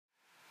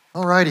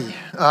Alrighty.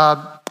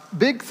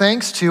 Big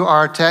thanks to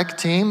our tech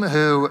team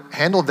who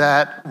handled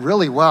that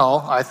really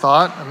well, I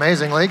thought,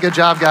 amazingly. Good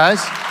job, guys.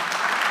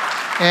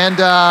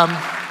 And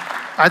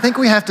I think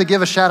we have to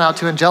give a shout out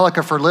to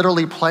Angelica for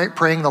literally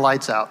praying the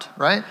lights out,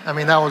 right? I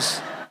mean,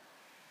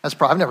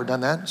 I've never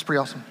done that. It's pretty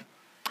awesome.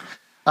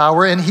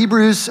 We're in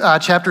Hebrews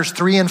chapters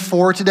 3 and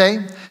 4 today.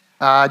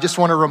 I just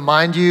want to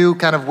remind you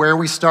kind of where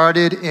we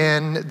started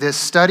in this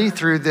study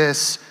through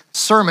this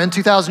sermon,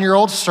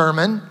 2,000-year-old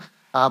sermon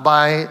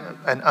by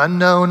an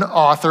unknown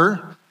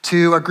author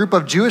to a group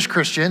of Jewish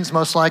Christians,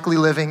 most likely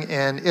living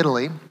in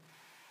Italy,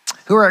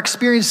 who are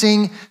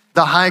experiencing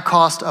the high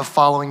cost of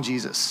following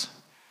Jesus.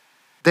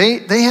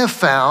 They have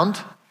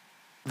found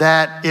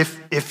that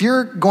if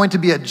you're going to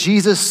be a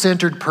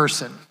Jesus-centered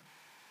person,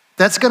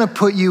 that's going to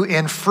put you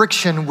in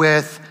friction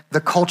with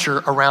the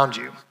culture around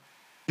you.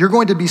 You're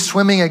going to be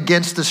swimming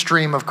against the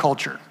stream of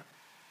culture,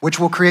 which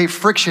will create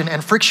friction,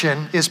 and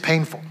friction is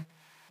painful,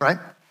 right?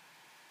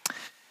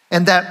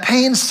 And that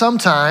pain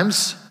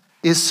sometimes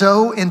is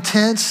so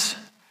intense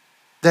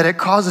that it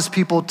causes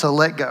people to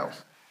let go.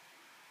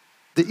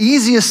 The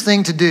easiest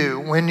thing to do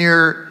when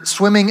you're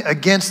swimming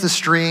against the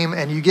stream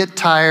and you get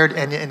tired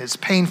and it's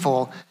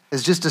painful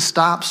is just to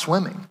stop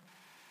swimming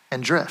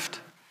and drift.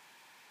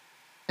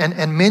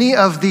 And many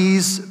of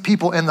these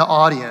people in the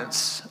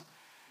audience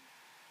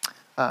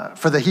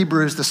for the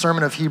Hebrews, the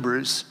sermon of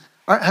Hebrews,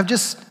 they've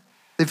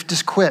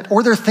just quit,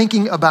 or they're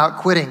thinking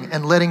about quitting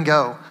and letting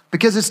go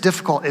because it's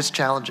difficult, it's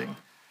challenging.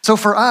 So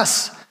for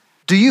us,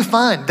 do you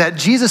find that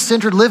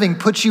Jesus-centered living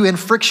puts you in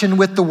friction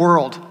with the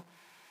world?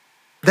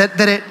 That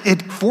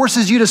it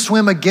forces you to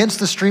swim against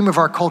the stream of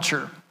our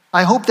culture?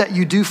 I hope that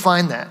you do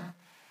find that.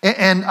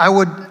 And I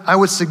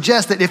would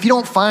suggest that if you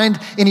don't find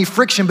any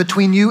friction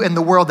between you and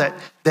the world,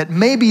 that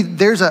maybe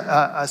there's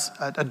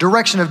a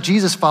direction of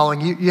Jesus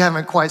following you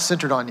haven't quite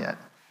centered on yet.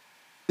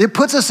 It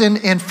puts us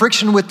in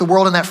friction with the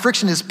world, and that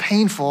friction is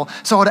painful.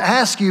 So I would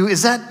ask you,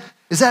 is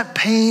that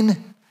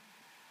pain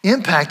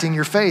impacting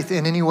your faith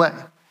in any way?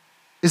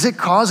 Is it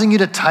causing you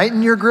to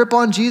tighten your grip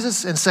on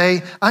Jesus and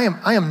say, I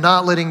am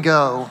not letting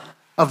go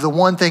of the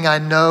one thing I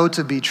know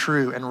to be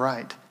true and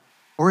right?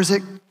 Or is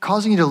it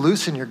causing you to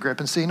loosen your grip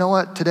and say, you know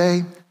what, today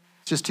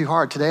it's just too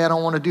hard. Today I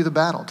don't want to do the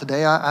battle.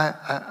 Today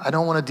I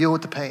don't want to deal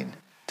with the pain.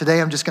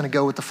 Today I'm just going to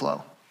go with the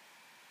flow.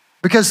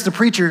 Because the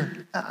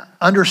preacher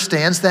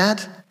understands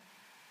that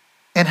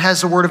and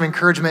has a word of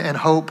encouragement and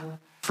hope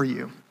for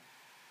you.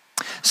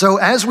 So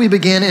as we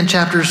begin in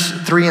chapters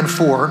 3 and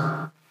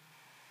 4,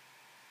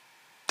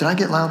 did I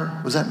get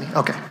louder? Was that me?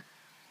 Okay.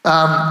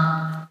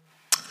 I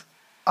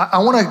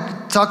want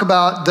to talk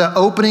about the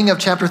opening of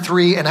chapter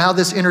 3 and how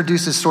this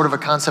introduces sort of a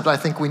concept I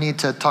think we need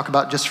to talk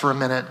about just for a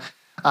minute.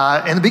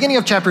 In the beginning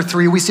of chapter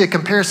 3, we see a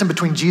comparison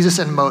between Jesus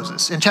and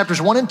Moses. In chapters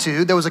 1 and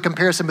 2, there was a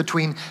comparison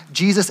between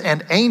Jesus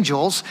and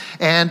angels,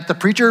 and the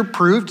preacher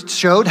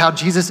showed how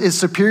Jesus is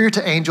superior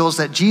to angels,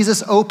 that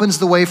Jesus opens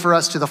the way for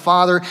us to the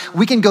Father.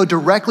 We can go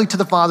directly to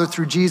the Father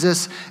through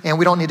Jesus, and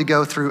we don't need to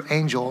go through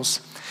angels.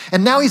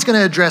 And now he's going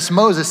to address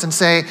Moses and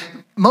say,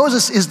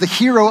 Moses is the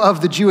hero of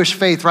the Jewish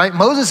faith, right?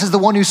 Moses is the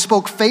one who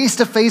spoke face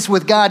to face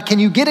with God. Can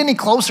you get any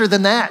closer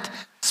than that?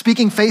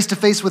 Speaking face to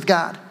face with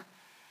God.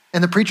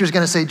 And the preacher is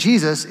going to say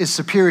Jesus is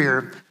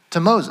superior to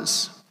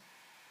Moses.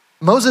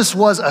 Moses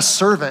was a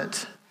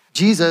servant.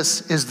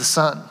 Jesus is the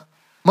son.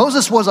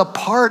 Moses was a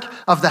part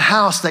of the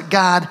house that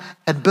God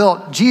had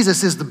built.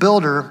 Jesus is the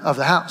builder of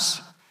the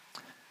house.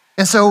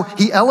 And so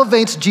he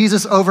elevates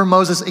Jesus over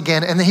Moses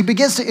again, and then he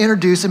begins to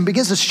introduce and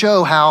begins to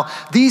show how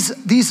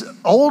these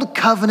old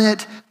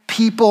covenant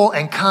people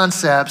and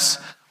concepts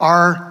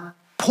are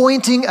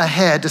pointing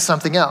ahead to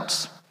something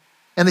else.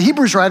 And the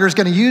Hebrews writer is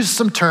going to use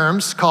some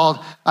terms called,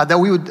 that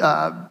we would,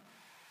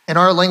 in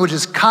our language,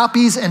 is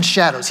copies and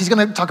shadows. He's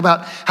going to talk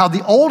about how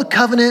the old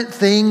covenant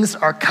things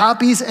are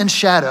copies and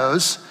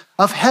shadows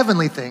of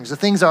heavenly things, the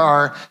things that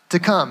are to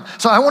come.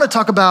 So I want to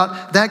talk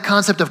about that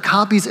concept of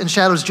copies and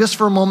shadows just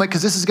for a moment,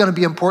 because this is going to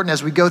be important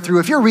as we go through.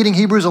 If you're reading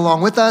Hebrews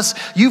along with us,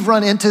 you've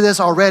run into this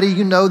already.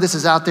 You know this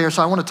is out there,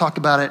 so I want to talk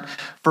about it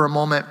for a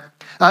moment.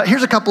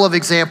 Here's a couple of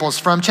examples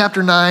from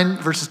chapter 9,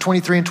 verses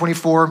 23 and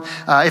 24.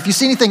 If you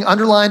see anything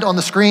underlined on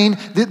the screen,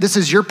 this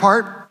is your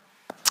part.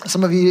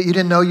 Some of you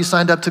didn't know you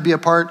signed up to be a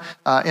part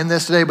in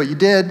this today, but you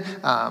did.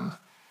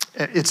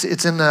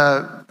 It's in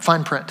the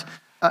fine print.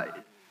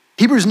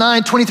 Hebrews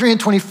 9, 23 and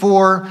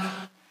 24,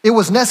 it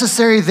was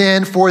necessary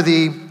then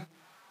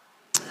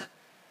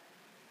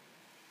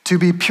to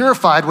be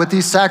purified with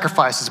these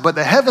sacrifices, but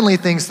the heavenly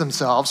things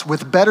themselves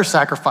with better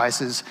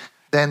sacrifices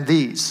than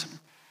these.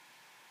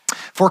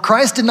 For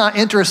Christ did not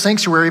enter a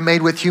sanctuary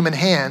made with human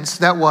hands,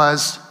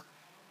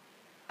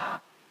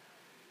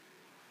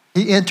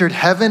 he entered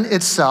heaven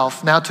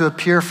itself now to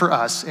appear for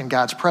us in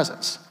God's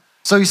presence.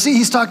 So you see,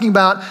 he's talking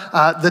about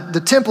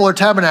the temple or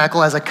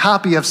tabernacle as a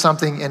copy of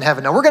something in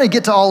heaven. Now, we're going to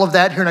get to all of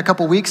that here in a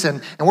couple weeks,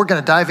 and we're going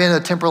to dive into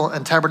the temple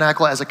and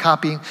tabernacle as a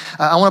copy.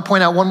 I want to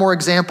point out one more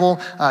example,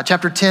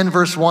 chapter 10,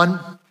 verse 1.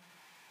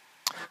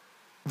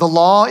 The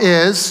law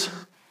is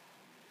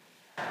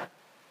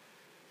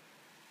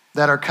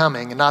that are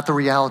coming and not the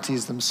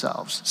realities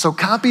themselves. So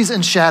copies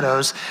and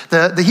shadows,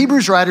 the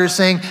Hebrews writer is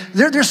saying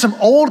there's some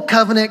old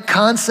covenant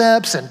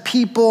concepts and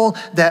people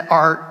that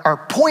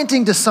are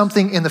pointing to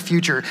something in the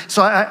future.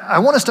 So I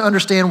want us to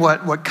understand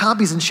what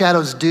copies and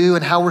shadows do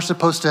and how we're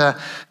supposed to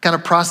kind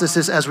of process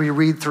this as we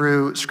read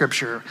through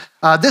Scripture.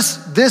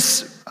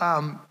 This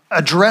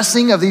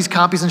addressing of these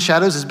copies and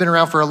shadows has been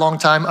around for a long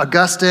time.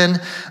 Augustine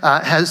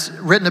has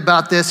written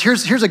about this.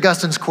 Here's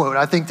Augustine's quote.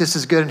 I think this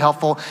is good and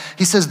helpful.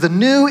 He says, "The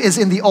new is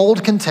in the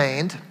old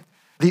contained.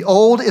 The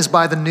old is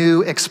by the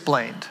new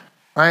explained."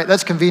 All right,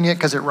 that's convenient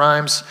because it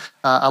rhymes.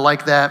 I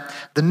like that.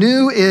 The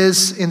new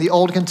is in the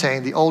old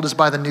contained. The old is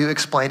by the new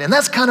explained. And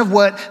that's kind of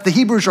what the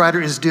Hebrews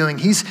writer is doing.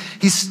 He's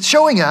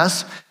showing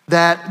us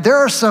that there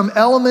are some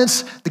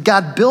elements that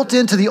God built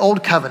into the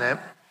old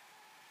covenant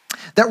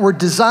that were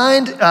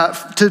designed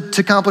to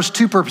accomplish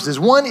two purposes.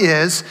 One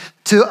is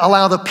to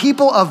allow the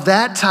people of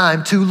that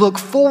time to look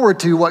forward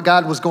to what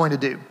God was going to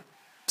do.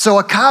 So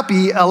a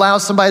copy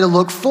allows somebody to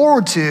look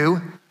forward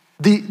to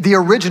the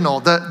original,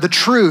 the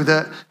true,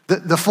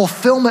 the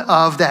fulfillment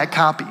of that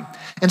copy.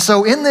 And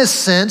so in this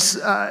sense,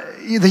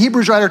 the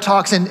Hebrews writer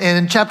talks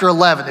in chapter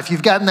 11. If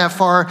you've gotten that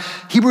far,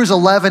 Hebrews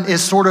 11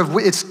 is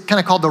it's kind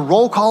of called the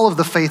roll call of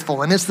the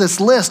faithful. And it's this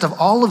list of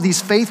all of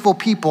these faithful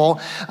people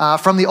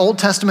from the Old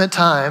Testament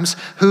times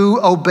who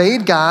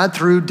obeyed God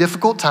through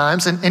difficult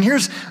times. And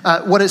here's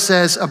what it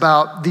says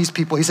about these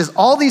people. He says,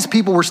 all these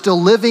people were still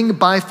living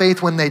by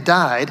faith when they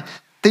died.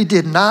 They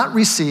did not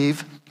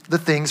receive the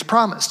things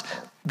promised.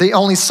 They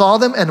only saw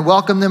them and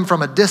welcomed them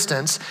from a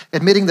distance,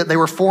 admitting that they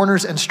were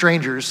foreigners and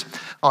strangers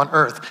on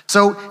earth.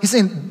 So he's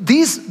saying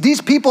these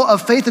people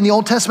of faith in the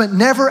Old Testament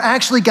never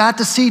actually got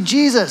to see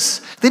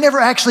Jesus. They never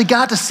actually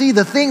got to see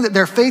the thing that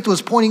their faith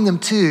was pointing them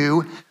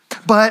to,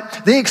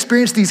 but they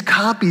experienced these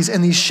copies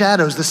and these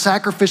shadows. The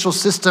sacrificial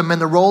system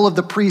and the role of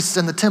the priests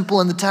and the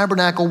temple and the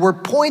tabernacle were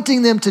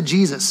pointing them to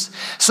Jesus.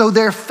 So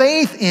their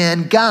faith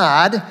in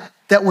God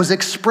that was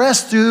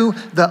expressed through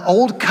the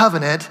old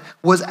covenant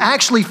was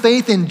actually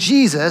faith in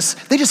Jesus.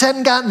 They just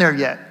hadn't gotten there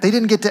yet. They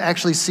didn't get to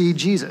actually see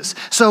Jesus.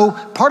 So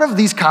part of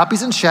these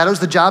copies and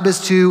shadows, the job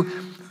is to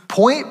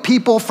point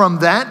people from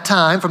that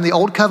time, from the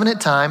old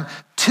covenant time,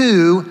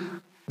 to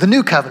the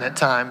new covenant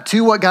time,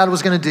 to what God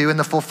was going to do in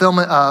the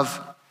fulfillment of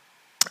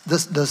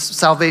the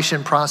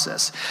salvation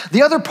process.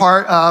 The other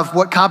part of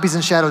what copies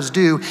and shadows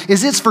do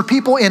is it's for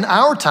people in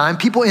our time,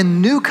 people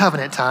in new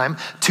covenant time,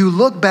 to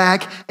look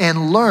back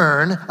and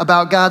learn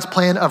about God's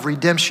plan of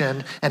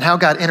redemption and how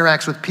God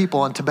interacts with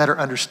people and to better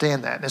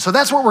understand that. And so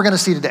that's what we're going to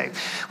see today.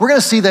 We're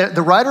going to see that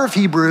the writer of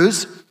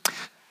Hebrews,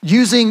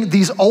 using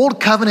these old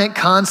covenant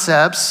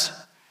concepts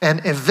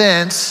and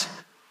events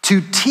to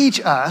teach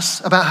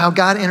us about how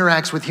God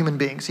interacts with human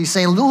beings. He's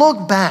saying,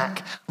 look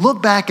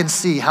back and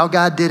see how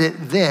God did it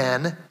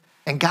then,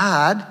 and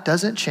God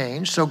doesn't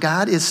change, so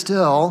God is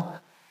still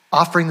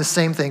offering the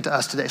same thing to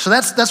us today. So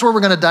that's where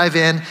we're going to dive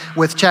in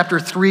with chapter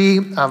 3,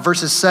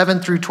 verses 7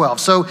 through 12.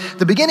 So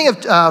the beginning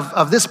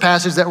of this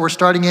passage that we're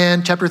starting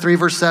in, chapter 3,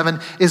 verse 7,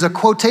 is a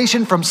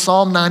quotation from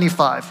Psalm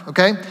 95,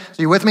 okay?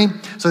 So you with me?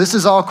 So this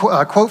is all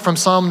a quote from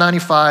Psalm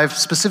 95,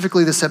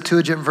 specifically the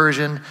Septuagint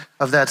version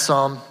of that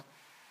psalm.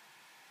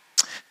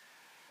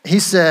 He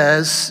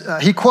says,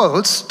 he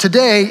quotes,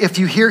 "Today, if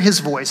you hear his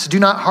voice, do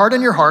not harden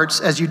your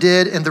hearts as you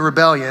did in the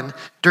rebellion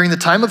during the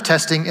time of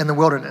testing in the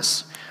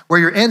wilderness, where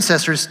your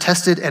ancestors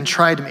tested and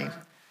tried me.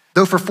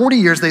 Though for 40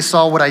 years they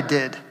saw what I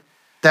did.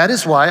 That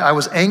is why I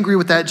was angry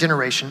with that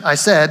generation. I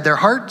said, their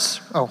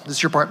hearts," oh, this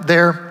is your part,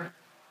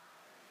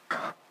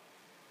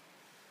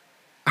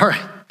 all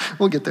right,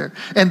 we'll get there.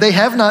 "And they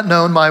have not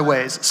known my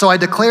ways. So I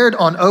declared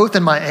on oath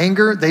in my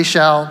anger, they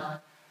shall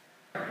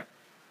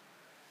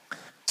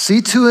see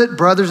to it,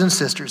 brothers and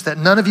sisters, that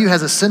none of you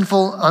has a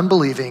sinful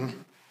unbelieving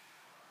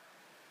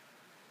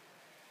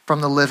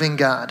from the living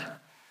God."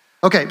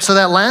 Okay, so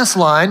that last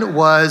line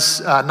was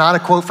not a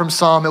quote from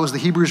Psalm, it was the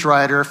Hebrews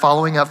writer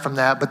following up from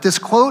that. But this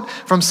quote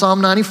from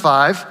Psalm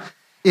 95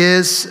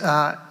 is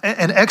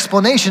an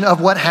explanation of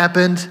what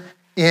happened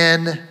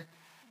in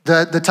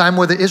the time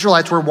where the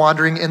Israelites were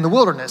wandering in the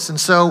wilderness. And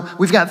so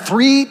we've got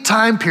 3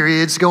 time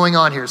periods going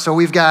on here. So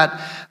we've got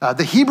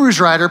the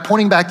Hebrews writer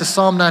pointing back to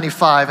Psalm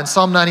 95, and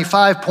Psalm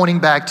 95 pointing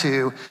back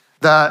to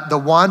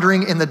the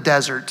wandering in the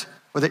desert,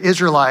 where the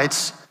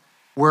Israelites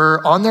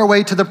were on their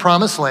way to the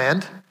promised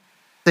land.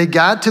 They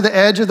got to the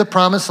edge of the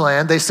promised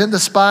land. They sent the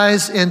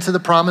spies into the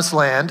promised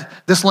land,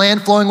 this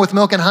land flowing with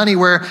milk and honey,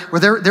 where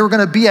they were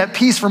going to be at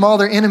peace from all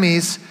their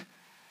enemies,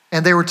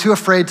 and they were too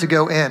afraid to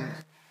go in.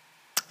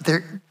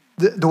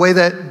 The way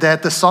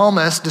that the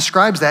psalmist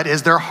describes that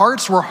is their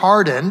hearts were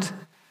hardened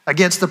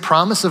against the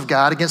promise of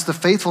God, against the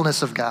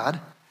faithfulness of God.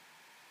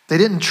 They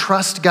didn't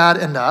trust God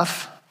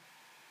enough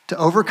to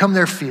overcome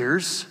their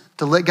fears,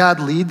 to let God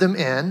lead them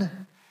in.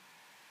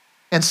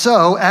 And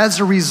so, as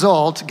a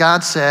result,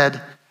 God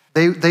said,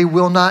 they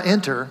will not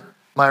enter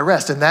my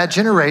rest. In that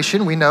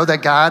generation, we know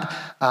that God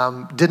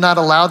did not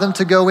allow them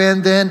to go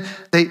in then.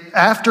 They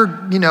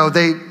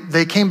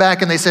came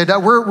back and they said,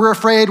 we're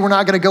afraid, we're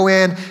not going to go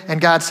in.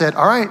 And God said,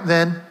 all right,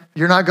 then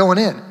you're not going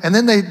in. And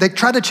then they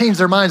try to change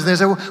their minds, and they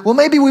say, well,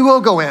 maybe we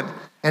will go in.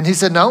 And he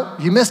said, no,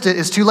 you missed it.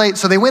 It's too late.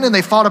 So they went and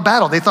they fought a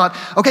battle. They thought,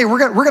 okay, we're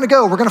going to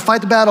go. We're going to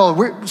fight the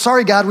battle.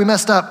 Sorry, God, we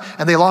messed up.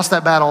 And they lost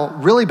that battle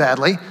really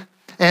badly.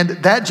 And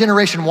that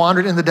generation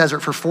wandered in the desert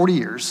for 40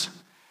 years.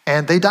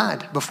 And they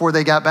died before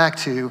they got back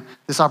to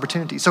this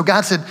opportunity. So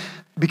God said,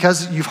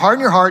 because you've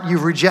hardened your heart,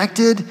 you've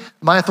rejected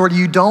my authority,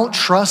 you don't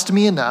trust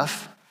me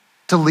enough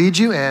to lead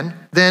you in,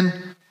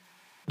 then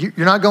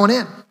you're not going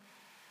in.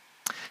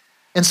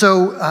 And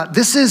so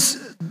this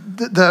is,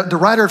 the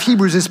writer of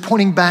Hebrews is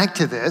pointing back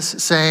to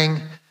this, saying,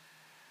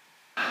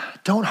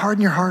 don't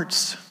harden your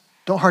hearts.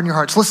 Don't harden your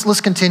hearts.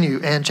 Let's continue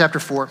in chapter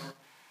 4.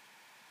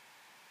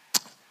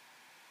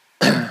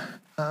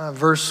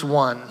 Verse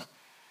 1.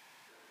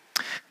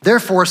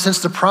 Therefore, since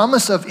the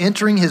promise of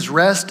entering his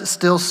rest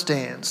still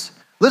stands,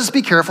 let us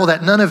be careful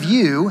that none of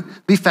you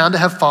be found to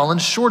have fallen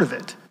short of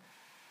it.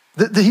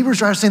 The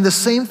Hebrews writer is saying the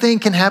same thing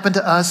can happen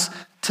to us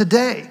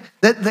today,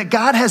 that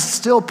God has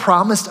still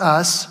promised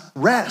us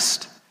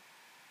rest.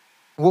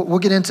 We'll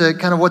get into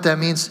kind of what that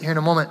means here in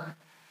a moment.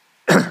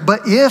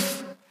 But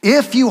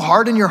if you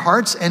harden your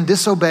hearts and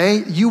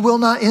disobey, you will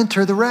not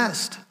enter the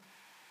rest.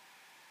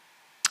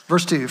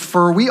 Verse 2,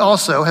 for we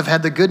also have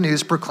had the good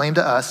news proclaimed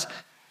to us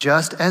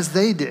just as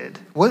they did.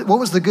 What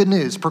was the good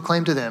news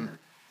proclaimed to them?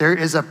 There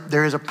is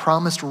a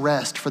promised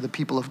rest for the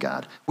people of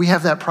God. We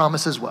have that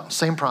promise as well,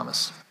 same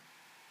promise.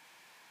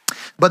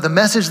 But the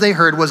message they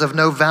heard was of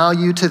no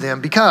value to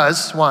them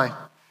because, why?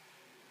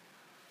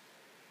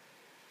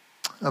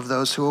 Of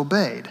those who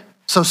obeyed.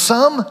 So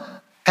some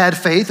had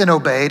faith and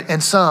obeyed,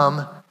 and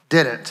some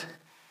didn't,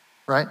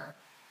 right?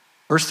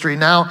 Verse 3,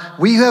 now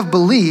we who have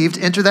believed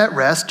enter that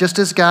rest, just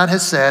as God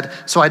has said,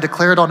 so I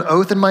declared on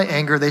oath in my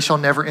anger, they shall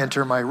never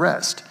enter my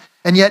rest.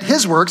 And yet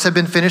his works have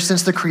been finished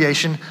since the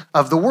creation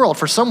of the world.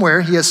 For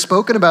somewhere he has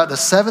spoken about the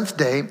seventh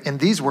day in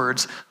these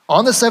words,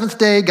 on the seventh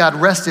day God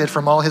rested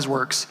from all his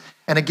works.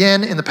 And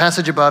again, in the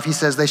passage above, he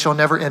says, they shall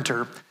never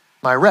enter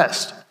my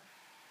rest.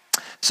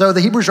 So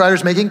the Hebrews writer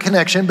is making a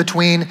connection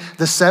between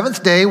the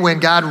seventh day when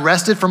God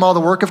rested from all the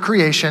work of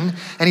creation,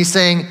 and he's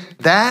saying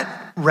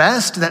that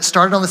rest that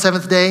started on the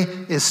seventh day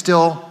is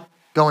still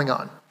going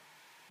on.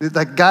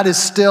 Like God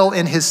is still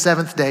in his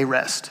seventh day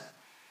rest,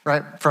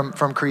 right, from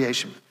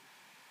creation.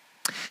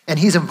 And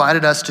he's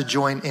invited us to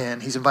join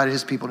in. He's invited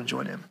his people to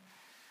join in.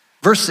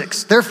 Verse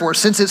 6, therefore,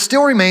 since it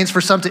still remains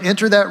for some to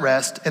enter that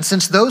rest, and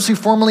since those who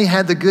formerly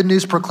had the good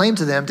news proclaimed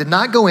to them did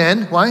not go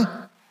in, why?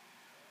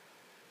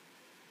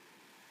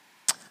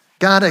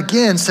 God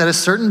again set a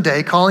certain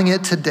day, calling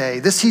it today.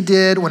 This he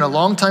did when a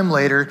long time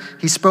later,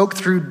 he spoke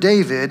through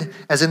David,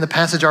 as in the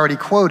passage already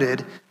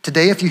quoted,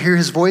 today if you hear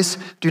his voice,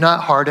 do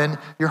not harden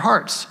your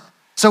hearts.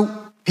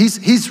 So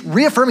he's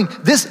reaffirming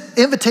this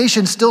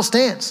invitation still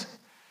stands.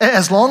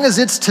 As long as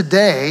it's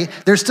today,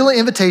 there's still an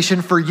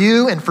invitation for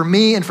you and for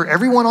me and for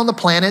everyone on the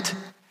planet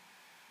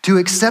to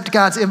accept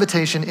God's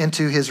invitation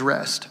into his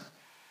rest.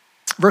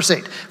 Verse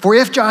 8, for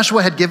if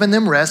Joshua had given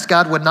them rest,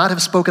 God would not have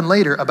spoken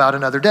later about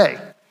another day.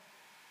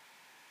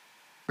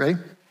 Ready?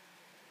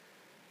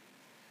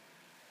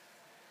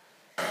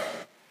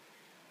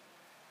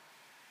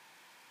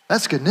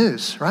 That's good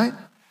news, right?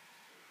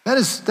 That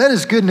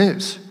is good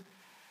news.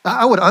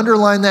 I would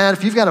underline that.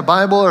 If you've got a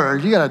Bible or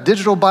you got a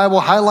digital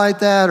Bible, highlight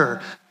that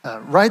or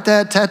write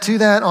that, tattoo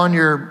that on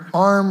your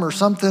arm or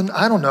something.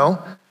 I don't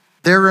know.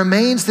 There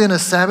remains then a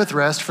Sabbath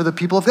rest for the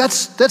people of God.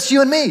 That's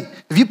you and me.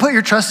 If you put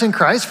your trust in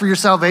Christ for your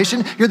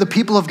salvation, you're the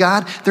people of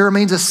God, there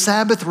remains a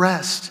Sabbath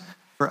rest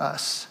for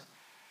us.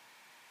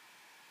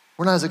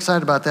 We're not as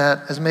excited about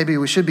that as maybe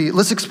we should be.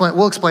 We'll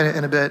explain it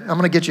in a bit. I'm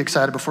going to get you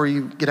excited before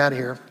you get out of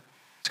here.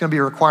 It's going to be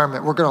a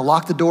requirement. We're going to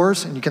lock the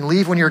doors and you can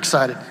leave when you're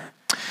excited.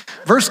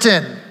 Verse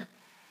 10,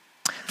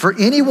 for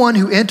anyone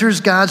who enters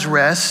God's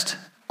rest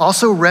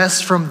also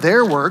rests from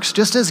their works,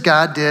 just as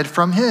God did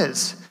from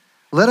his.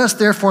 Let us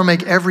therefore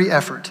make every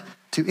effort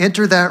to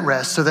enter that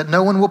rest so that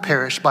no one will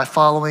perish by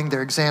following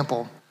their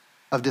example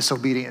of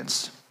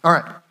disobedience. All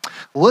right,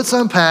 let's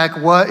unpack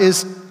what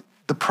is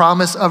the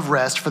promise of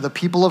rest for the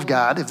people of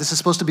God. If this is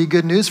supposed to be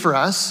good news for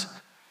us,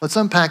 let's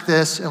unpack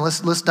this and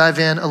let's dive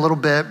in a little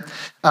bit.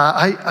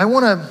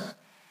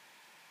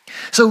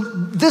 So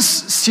this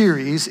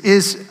series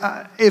is,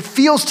 it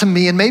feels to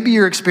me, and maybe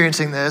you're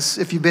experiencing this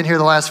if you've been here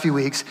the last few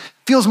weeks,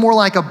 feels more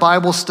like a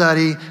Bible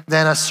study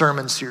than a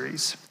sermon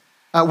series.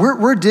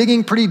 We're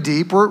digging pretty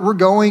deep. We're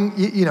going,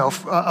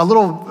 a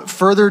little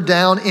further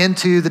down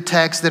into the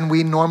text than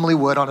we normally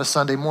would on a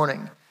Sunday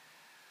morning.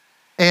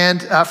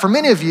 And for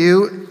many of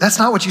you, that's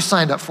not what you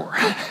signed up for.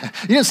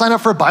 You didn't sign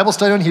up for a Bible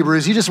study on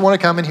Hebrews. You just want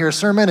to come and hear a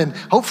sermon, and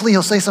hopefully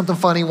he'll say something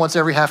funny once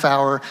every half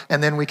hour,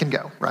 and then we can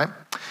go, right?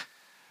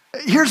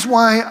 Here's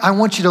why I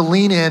want you to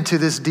lean into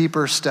this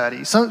deeper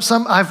study.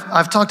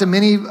 I've talked to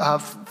many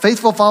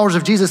faithful followers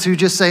of Jesus who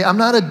just say, I'm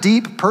not a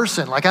deep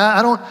person. Like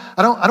I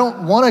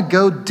don't want to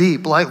go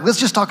deep. Like let's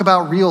just talk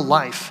about real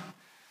life.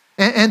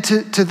 And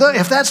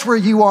if that's where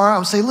you are, I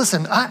would say,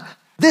 listen,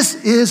 this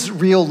is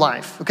real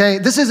life. Okay,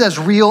 this is as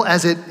real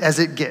as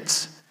it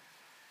gets.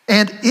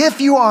 And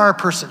if you are a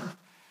person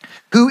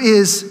who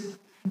is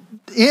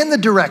in the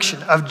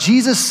direction of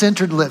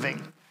Jesus-centered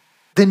living,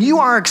 then you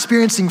are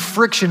experiencing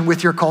friction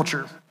with your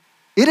culture.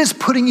 It is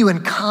putting you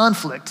in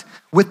conflict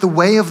with the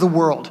way of the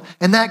world.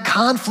 And that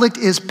conflict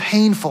is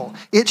painful.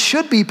 It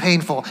should be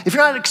painful. If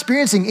you're not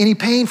experiencing any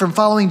pain from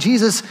following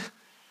Jesus,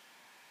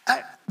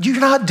 you're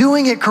not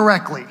doing it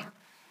correctly.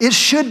 It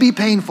should be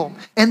painful.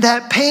 And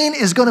that pain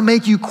is going to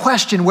make you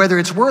question whether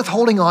it's worth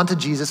holding on to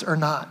Jesus or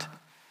not.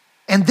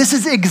 And this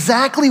is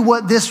exactly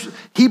what this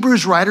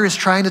Hebrews writer is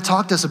trying to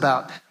talk to us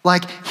about.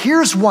 Like,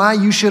 here's why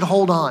you should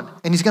hold on.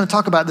 And he's going to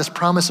talk about this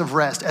promise of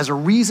rest as a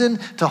reason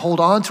to hold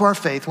on to our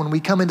faith when we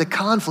come into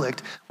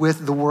conflict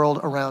with the world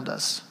around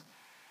us.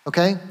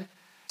 Okay?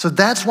 So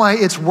that's why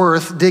it's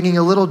worth digging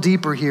a little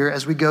deeper here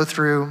as we go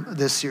through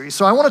this series.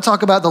 So I want to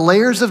talk about the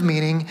layers of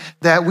meaning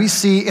that we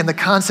see in the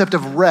concept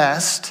of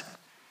rest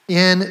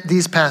in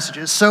these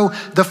passages. So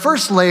the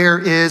first layer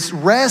is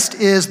rest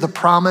is the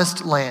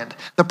promised land.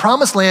 The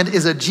promised land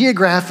is a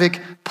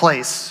geographic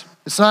place.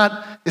 It's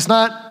not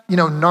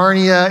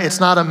Narnia. It's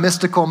not a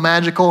mystical,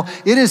 magical.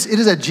 It is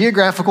a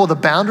geographical. The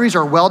boundaries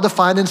are well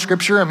defined in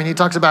Scripture. I mean, he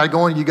talks about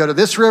you go to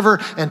this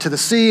river and to the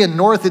sea, and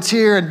north it's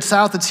here and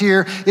south it's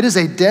here. It is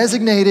a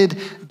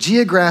designated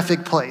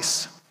geographic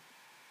place.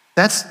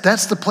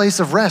 That's the place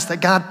of rest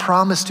that God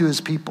promised to his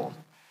people.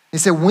 He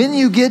said, when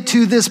you get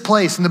to this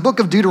place, in the book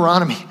of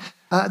Deuteronomy,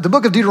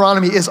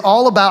 is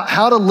all about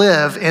how to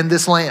live in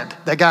this land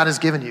that God has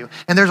given you.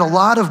 And there's a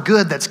lot of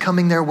good that's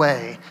coming their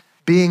way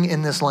being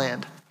in this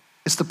land.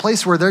 It's the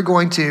place where they're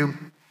going to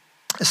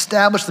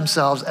establish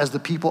themselves as the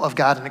people of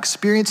God and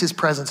experience his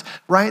presence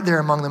right there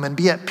among them and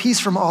be at peace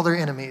from all their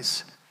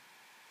enemies.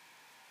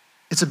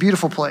 It's a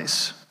beautiful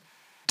place.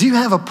 Do you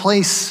have a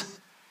place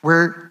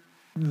where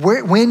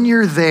when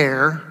you're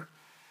there,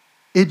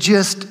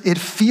 it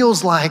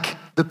feels like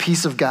the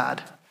peace of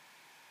God?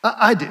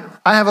 I do.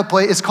 I have a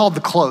place, it's called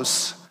The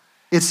Close.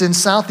 It's in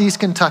southeast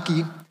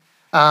Kentucky.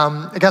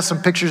 I got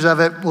some pictures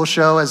of it we'll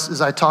show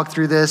as I talk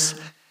through this.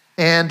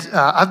 And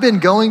I've been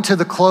going to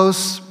The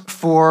Close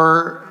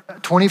for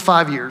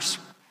 25 years.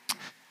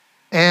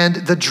 And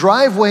the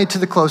driveway to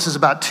The Close is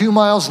about 2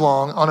 miles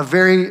long on a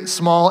very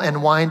small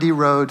and windy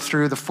road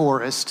through the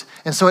forest.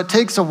 And so it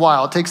takes a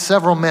while, it takes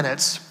several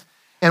minutes.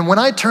 And when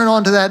I turn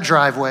onto that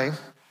driveway,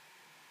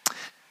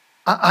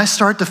 I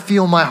start to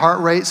feel my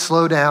heart rate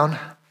slow down.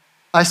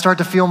 I start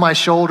to feel my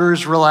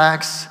shoulders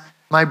relax,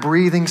 my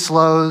breathing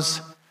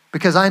slows,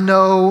 because I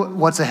know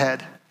what's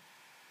ahead.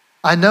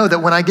 I know that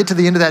when I get to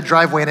the end of that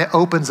driveway and it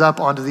opens up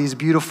onto these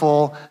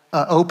beautiful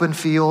open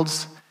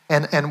fields,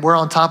 and we're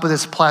on top of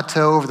this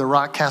plateau over the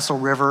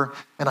Rockcastle River,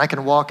 and I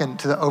can walk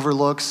into the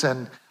overlooks,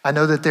 and I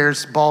know that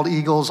there's bald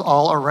eagles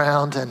all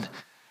around, and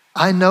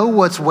I know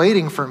what's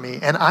waiting for me.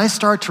 And I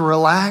start to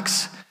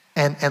relax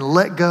and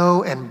let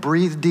go and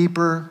breathe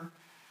deeper.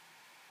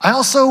 I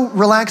also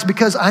relax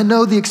because I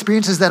know the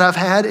experiences that I've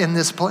had in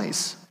this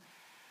place.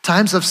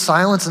 Times of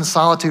silence and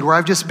solitude where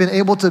I've just been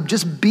able to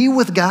just be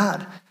with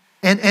God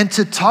and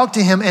to talk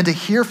to him and to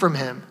hear from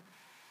him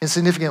in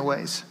significant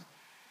ways.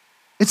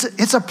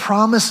 It's a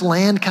promised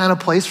land kind of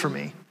place for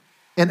me.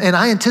 And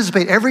I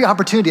anticipate every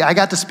opportunity. I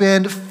got to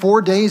spend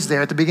 4 days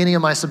there at the beginning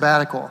of my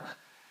sabbatical.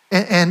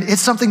 And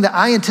it's something that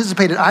I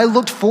anticipated. I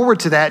looked forward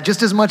to that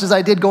just as much as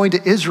I did going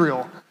to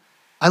Israel.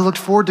 I looked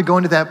forward to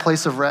going to that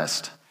place of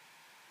rest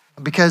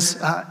because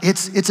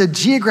it's a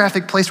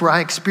geographic place where I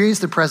experience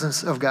the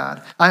presence of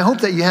God. I hope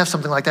that you have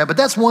something like that, but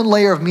that's one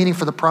layer of meaning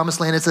for the promised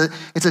land.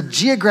 It's a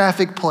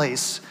geographic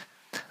place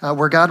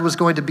where God was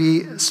going to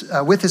be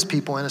with his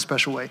people in a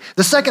special way.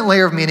 The second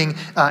layer of meaning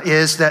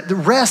is that the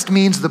rest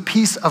means the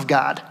peace of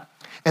God.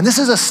 And this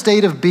is a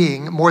state of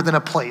being more than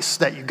a place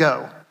that you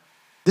go.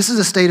 This is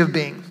a state of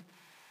being.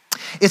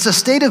 It's a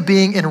state of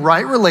being in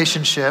right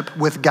relationship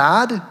with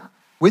God,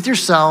 with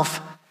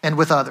yourself, and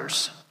with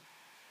others.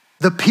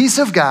 The peace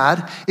of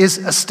God is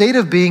a state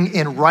of being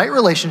in right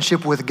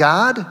relationship with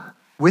God,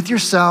 with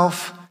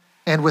yourself,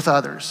 and with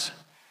others.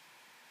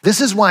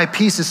 This is why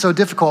peace is so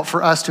difficult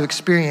for us to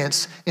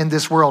experience in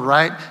this world,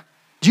 right?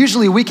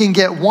 Usually we can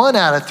get 1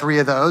 out of 3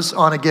 of those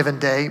on a given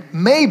day.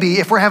 Maybe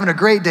if we're having a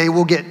great day,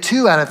 we'll get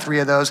 2 out of 3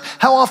 of those.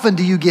 How often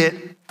do you get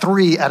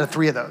 3 out of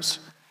 3 of those?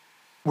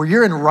 Where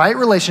you're in right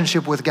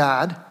relationship with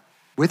God,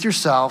 with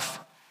yourself,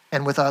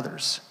 and with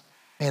others.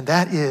 And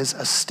that is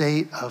a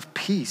state of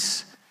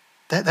peace.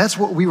 That's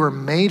what we were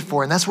made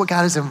for, and that's what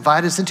God has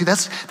invited us into.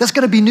 That's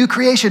going to be new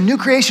creation. New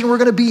creation, we're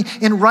going to be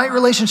in right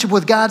relationship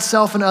with God,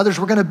 self, and others.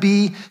 We're going to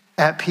be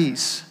at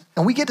peace.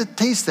 And we get to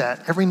taste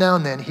that every now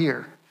and then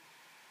here.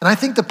 And I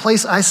think the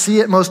place I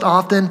see it most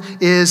often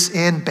is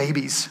in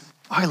babies.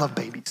 Oh, I love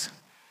babies.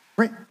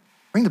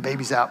 Bring the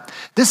babies out.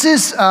 This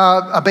is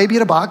a baby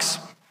in a box,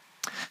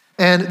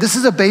 and this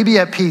is a baby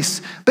at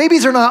peace.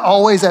 Babies are not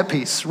always at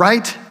peace,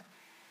 right?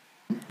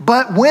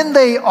 But when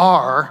they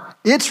are,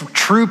 it's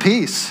true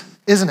peace,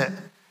 isn't it?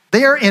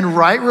 They are in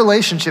right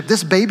relationship.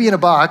 This baby in a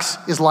box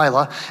is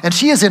Lila, and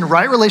she is in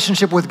right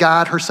relationship with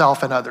God,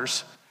 herself, and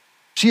others.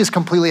 She is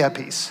completely at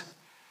peace.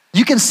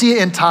 You can see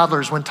it in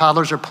toddlers when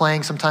toddlers are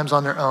playing sometimes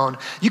on their own.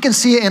 You can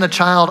see it in a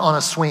child on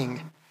a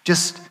swing,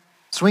 just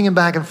swinging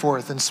back and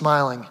forth and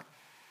smiling.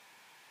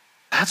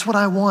 That's what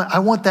I want. I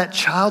want that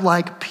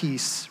childlike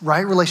peace,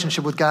 right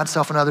relationship with God,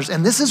 self, and others.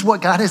 And this is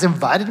what God has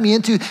invited me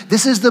into.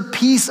 This is the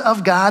peace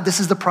of God.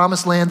 This is the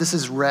promised land. This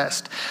is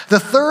rest.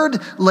 The third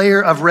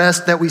layer of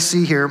rest that we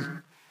see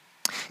here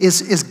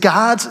is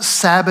God's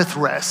Sabbath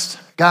rest.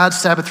 God's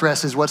Sabbath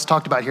rest is what's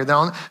talked about here. That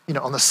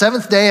on the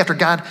seventh day, after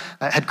God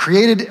had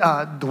created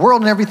the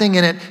world and everything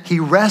in it,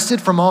 he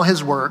rested from all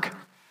his work.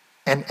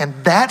 And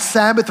that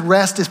Sabbath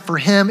rest for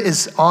him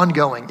is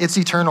ongoing. It's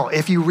eternal.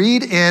 If you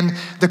read in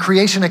the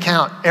creation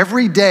account,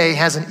 every day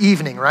has an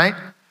evening, right?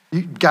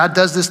 God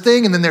does this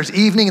thing, and then there's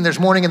evening, and there's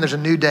morning, and there's a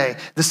new day.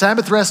 The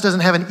Sabbath rest doesn't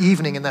have an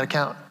evening in that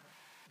account.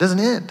 It doesn't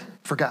end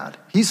for God.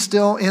 He's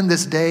still in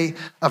this day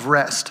of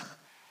rest.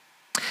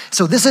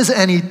 So this is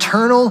an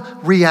eternal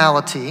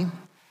reality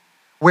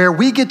where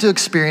we get to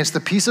experience the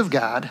peace of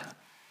God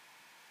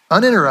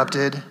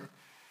uninterrupted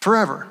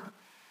forever.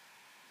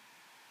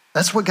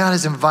 That's what God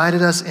has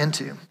invited us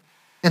into.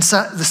 And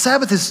so the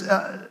Sabbath is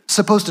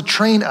supposed to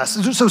train us.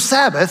 So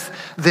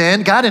Sabbath,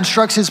 then, God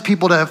instructs his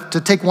people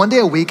to take one day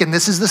a week, and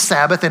this is the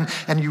Sabbath,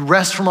 and you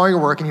rest from all your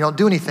work and you don't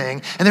do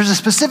anything. And there's a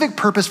specific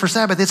purpose for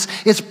Sabbath.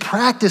 It's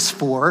practice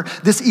for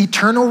this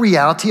eternal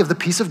reality of the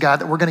peace of God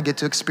that we're gonna get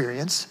to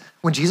experience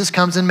when Jesus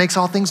comes and makes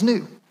all things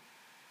new.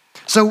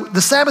 So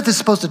the Sabbath is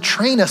supposed to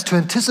train us to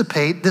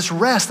anticipate this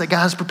rest that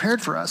God has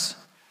prepared for us.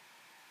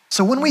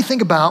 So when we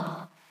think about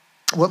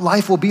what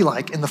life will be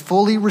like in the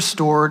fully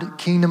restored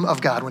kingdom of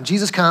God, when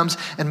Jesus comes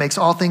and makes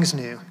all things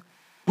new,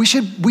 we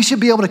should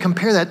be able to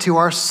compare that to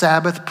our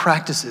Sabbath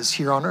practices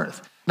here on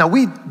earth. Now,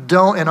 we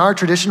don't, in our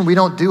tradition, we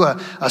don't do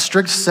a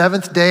strict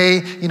seventh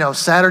day,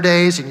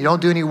 Saturdays, and you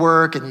don't do any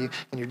work, and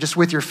you're just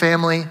with your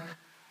family.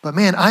 But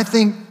man, I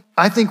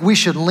think we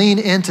should lean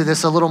into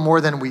this a little more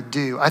than we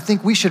do. I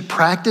think we should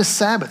practice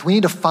Sabbath. We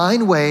need to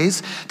find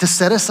ways to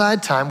set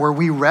aside time where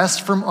we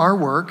rest from our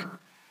work.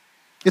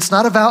 It's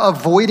not about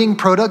avoiding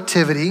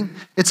productivity.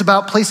 It's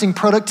about placing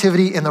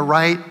productivity in the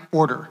right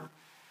order.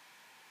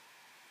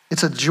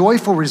 It's a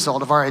joyful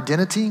result of our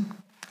identity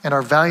and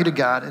our value to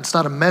God. It's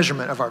not a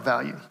measurement of our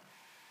value.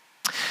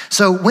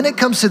 So when it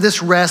comes to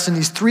this rest and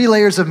these three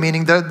layers of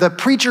meaning, the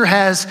preacher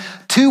has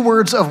two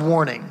words of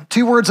warning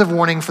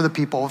for the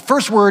people.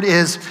 First word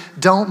is,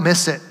 don't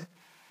miss it.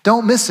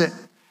 Don't miss it.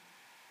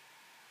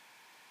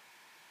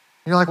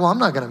 You're like, well, I'm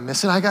not gonna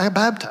miss it. I got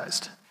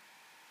baptized.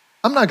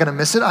 I'm not gonna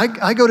miss it.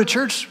 I go to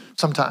church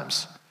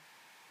sometimes.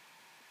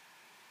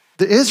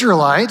 The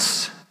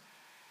Israelites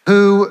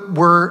who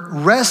were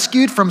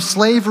rescued from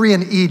slavery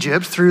in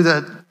Egypt through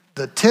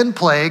the 10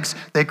 plagues,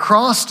 they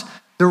crossed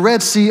the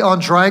Red Sea on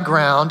dry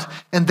ground,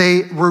 and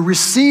they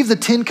received the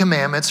 10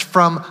 commandments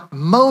from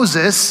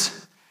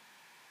Moses,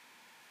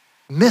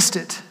 missed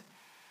it.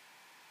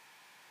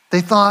 They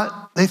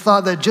thought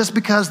that just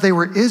because they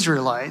were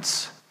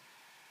Israelites,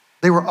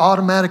 they were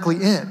automatically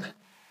in.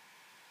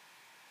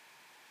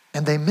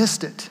 And they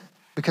missed it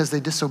because they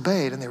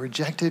disobeyed and they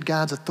rejected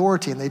God's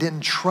authority and they didn't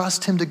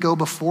trust him to go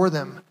before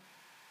them.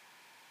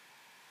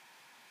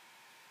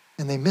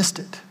 And they missed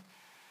it.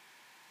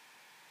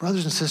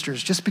 Brothers and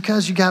sisters, just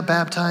because you got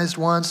baptized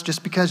once,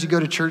 just because you go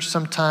to church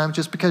sometime,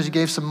 just because you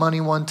gave some money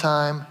one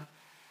time,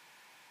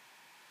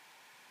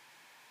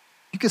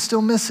 you could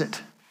still miss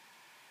it.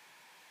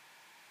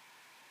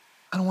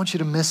 I don't want you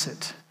to miss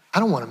it. I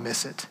don't want to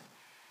miss it.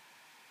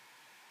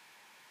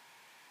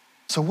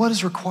 So what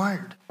is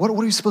required? What are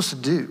we supposed to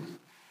do?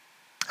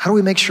 How do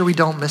we make sure we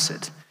don't miss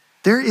it?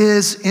 There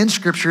is in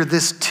Scripture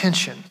this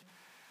tension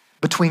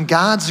between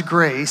God's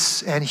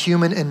grace and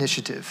human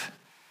initiative.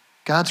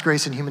 God's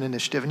grace and human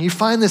initiative. And you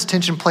find this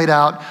tension played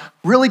out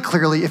really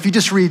clearly if you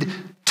just read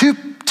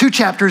two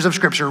chapters of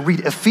Scripture.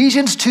 Read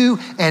Ephesians 2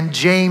 and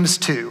James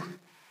 2.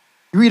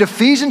 You read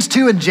Ephesians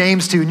 2 and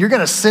James 2, and you're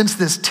gonna sense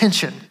this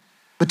tension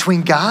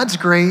between God's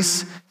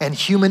grace and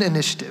human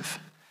initiative.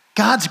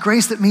 God's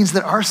grace, that means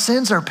that our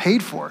sins are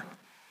paid for,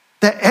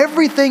 that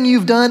everything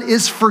you've done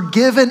is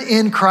forgiven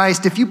in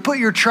Christ. If you put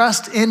your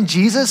trust in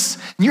Jesus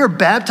and you're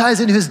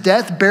baptized into his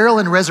death, burial,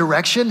 and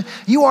resurrection,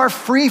 you are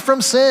free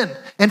from sin,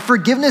 and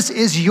forgiveness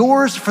is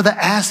yours for the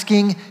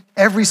asking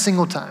every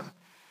single time.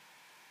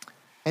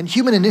 And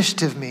human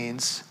initiative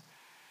means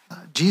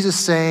Jesus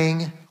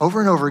saying over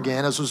and over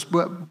again, as was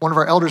what one of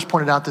our elders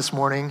pointed out this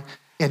morning,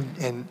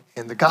 in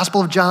the Gospel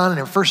of John and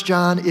in 1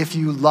 John, if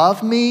you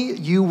love me,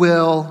 you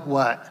will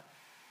what?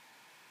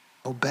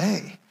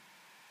 Obey.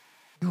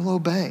 You will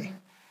obey.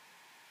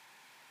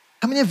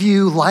 How many of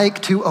you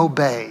like to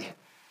obey?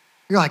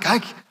 You're like,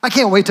 I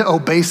can't wait to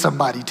obey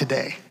somebody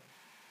today.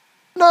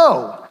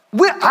 No,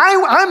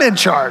 I'm in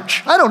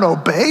charge. I don't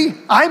obey.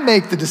 I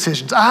make the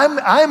decisions.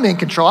 I'm in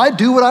control. I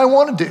do what I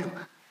want to do.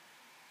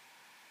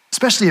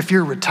 Especially if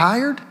you're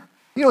retired,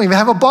 you don't even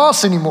have a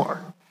boss anymore,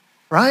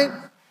 right?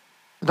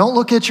 Don't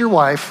look at your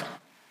wife,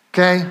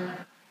 okay?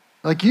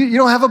 Like you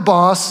don't have a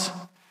boss.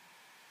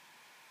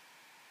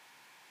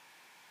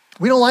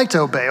 We don't like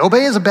to obey.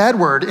 Obey is a bad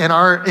word in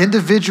our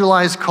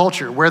individualized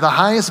culture where the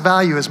highest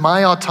value is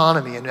my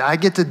autonomy and I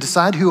get to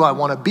decide who I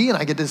want to be and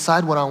I get to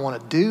decide what I want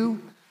to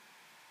do.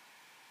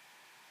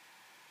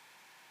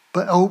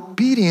 But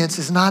obedience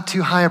is not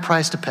too high a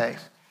price to pay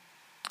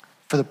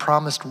for the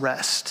promised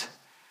rest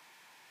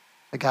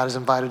that God has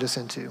invited us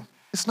into.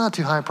 It's not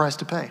too high a price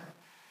to pay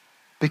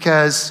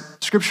because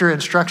Scripture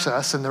instructs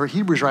us, and the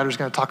Hebrews writer is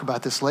going to talk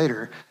about this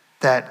later,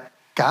 that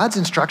God's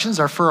instructions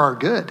are for our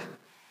good.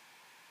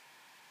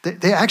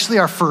 They actually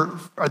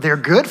they're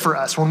good for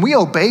us. When we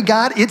obey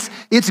God,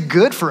 it's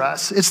good for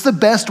us. It's the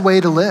best way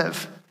to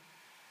live.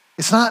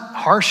 It's not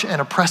harsh and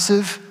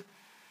oppressive.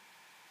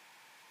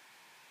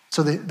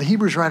 So the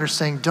Hebrews writer is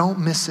saying, don't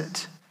miss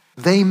it.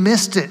 They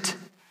missed it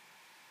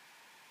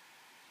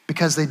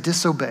because they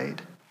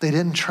disobeyed. They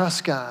didn't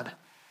trust God.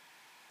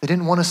 They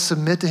didn't want to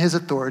submit to his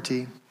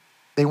authority.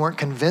 They weren't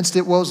convinced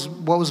it was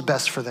what was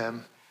best for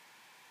them,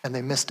 and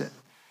they missed it.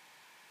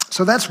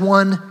 So that's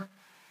one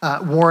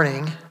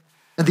warning.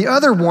 And the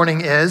other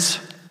warning is,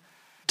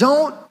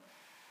 don't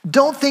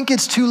think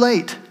it's too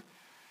late.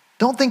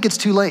 Don't think it's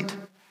too late.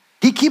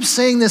 He keeps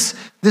saying this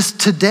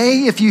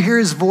today if you hear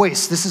his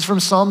voice. This is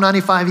from Psalm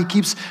 95.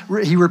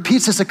 He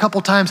repeats this a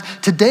couple times.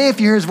 Today if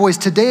you hear his voice,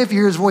 today if you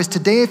hear his voice,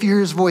 today if you hear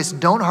his voice,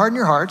 don't harden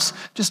your hearts,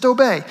 just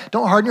obey.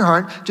 Don't harden your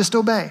heart, just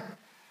obey.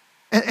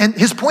 And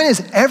his point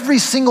is every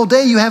single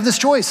day you have this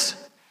choice.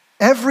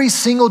 Every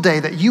single day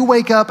that you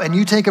wake up and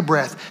you take a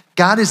breath,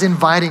 God is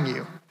inviting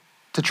you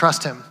to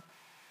trust him.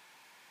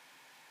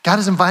 God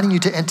is inviting you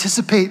to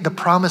anticipate the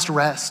promised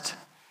rest.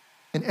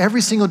 And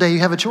every single day you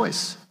have a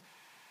choice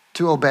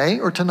to obey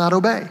or to not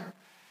obey.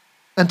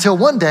 Until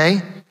one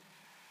day,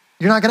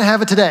 you're not gonna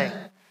have it today.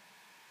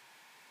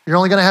 You're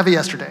only gonna have it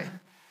yesterday.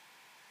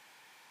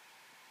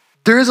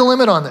 There is a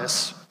limit on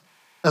this.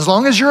 As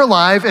long as you're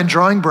alive and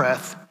drawing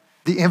breath,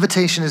 the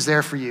invitation is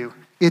there for you.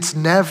 It's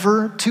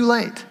never too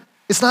late.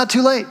 It's not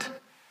too late.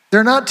 There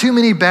are not too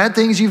many bad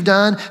things you've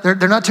done. There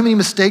are not too many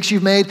mistakes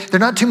you've made. There are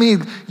not too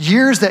many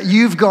years that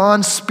you've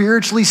gone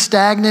spiritually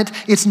stagnant.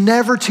 It's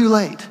never too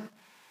late.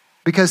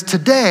 Because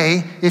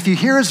today, if you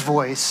hear his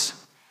voice,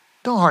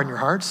 don't harden your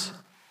hearts.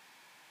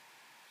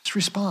 Just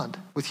respond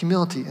with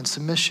humility and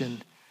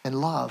submission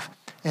and love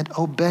and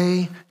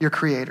obey your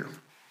Creator.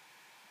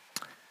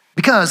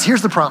 Because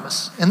here's the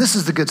promise, and this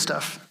is the good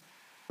stuff.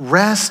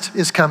 Rest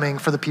is coming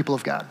for the people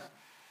of God.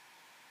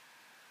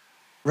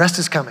 Rest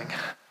is coming.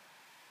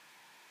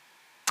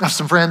 I have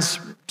some friends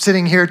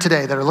sitting here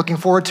today that are looking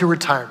forward to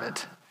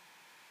retirement.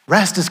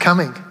 Rest is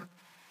coming,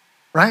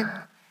 right?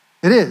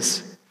 It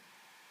is.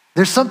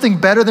 There's something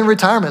better than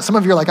retirement. Some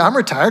of you are like, I'm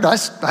retired.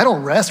 I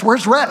don't rest.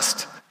 Where's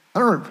rest? I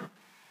don't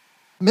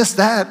miss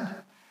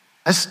that.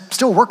 I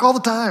still work all the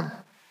time.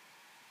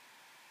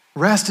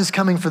 Rest is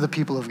coming for the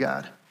people of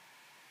God.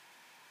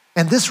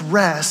 And this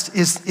rest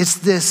it's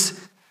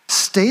this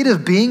state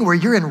of being where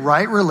you're in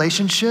right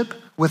relationship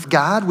with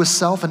God, with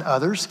self and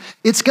others.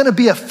 It's gonna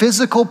be a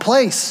physical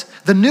place.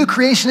 The new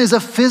creation is a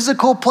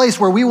physical place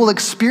where we will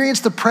experience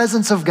the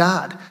presence of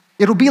God.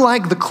 It'll be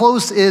like the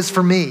close is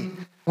for me.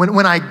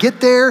 When I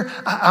get there,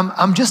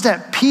 I'm just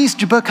at peace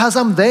because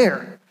I'm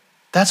there.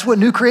 That's what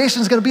new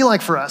creation is gonna be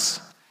like for us.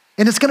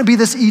 And it's gonna be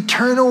this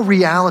eternal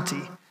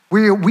reality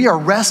where we are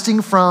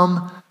resting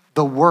from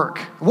the work.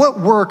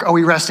 What work are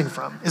we resting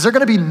from? Is there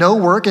gonna be no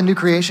work in new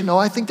creation? No,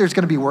 I think there's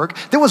gonna be work.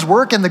 There was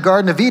work in the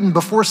Garden of Eden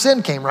before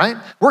sin came, right?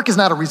 Work is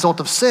not a result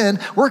of sin.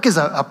 Work is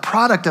a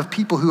product of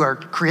people who are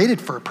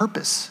created for a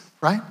purpose,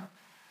 right?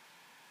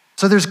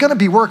 So there's gonna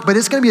be work, but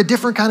it's gonna be a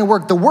different kind of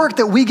work. The work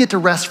that we get to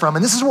rest from,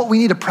 and this is what we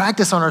need to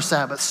practice on our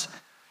Sabbaths.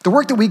 The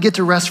work that we get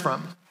to rest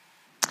from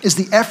is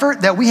the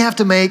effort that we have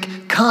to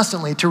make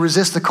constantly to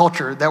resist the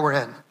culture that we're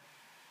in.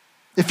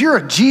 If you're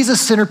a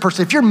Jesus-centered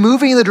person, if you're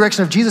moving in the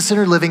direction of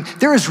Jesus-centered living,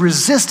 there is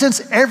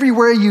resistance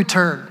everywhere you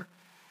turn.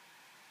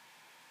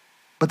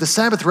 But the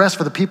Sabbath rest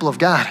for the people of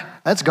God,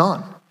 that's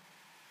gone.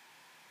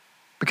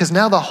 Because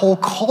now the whole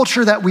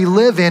culture that we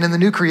live in the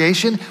new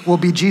creation will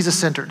be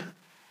Jesus-centered.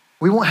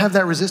 We won't have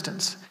that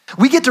resistance.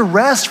 We get to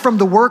rest from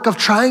the work of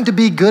trying to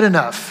be good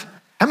enough.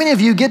 How many of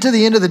you get to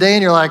the end of the day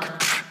and you're like,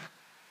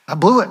 I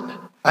blew it.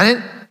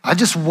 I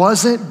just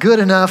wasn't good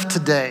enough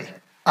today.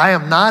 I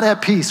am not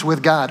at peace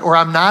with God, or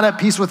I'm not at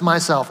peace with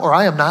myself, or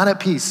I am not at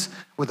peace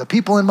with the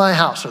people in my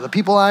house or the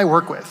people I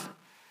work with.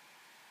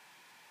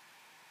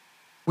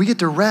 We get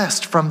to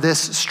rest from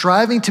this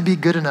striving to be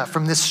good enough,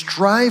 from this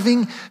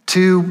striving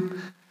to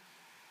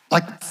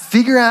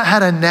figure out how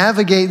to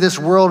navigate this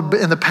world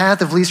in the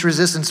path of least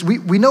resistance.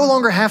 We no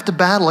longer have to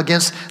battle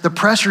against the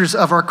pressures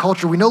of our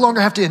culture. We no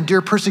longer have to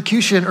endure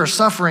persecution or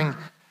suffering.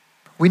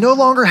 We no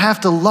longer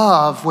have to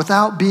love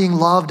without being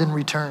loved in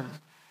return.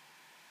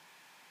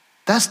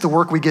 That's the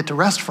work we get to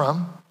rest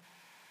from.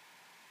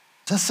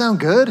 Does that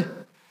sound good?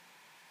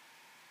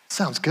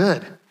 Sounds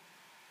good.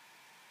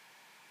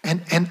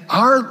 And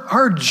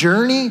our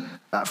journey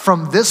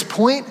from this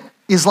point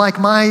is like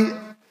my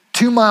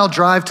 2-mile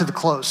drive to the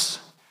close,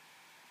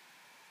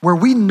 where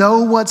we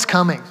know what's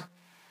coming.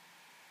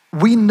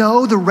 We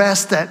know the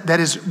rest that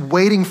is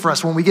waiting for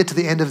us when we get to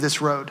the end of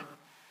this road.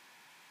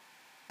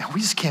 And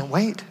we just can't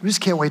wait. We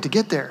just can't wait to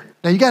get there.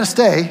 Now you gotta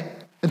stay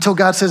until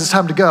God says it's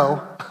time to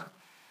go.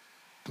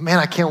 Man,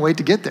 I can't wait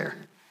to get there.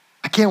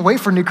 can't wait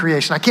for new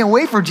creation. I can't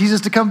wait for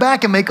Jesus to come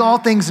back and make all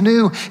things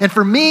new, and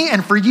for me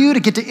and for you to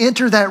get to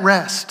enter that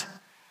rest.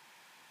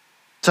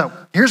 So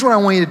here's what I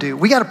want you to do.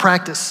 We got to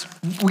practice.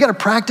 We got to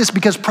practice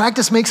because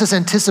practice makes us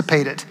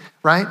anticipate it,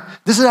 right?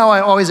 This is how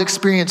I always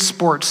experienced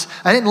sports.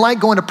 I didn't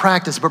like going to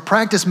practice, but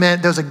practice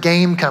meant there was a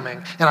game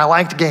coming, and I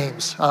liked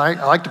games, all right?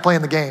 I like to play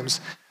in the games.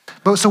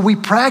 But so we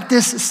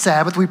practice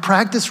Sabbath, we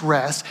practice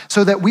rest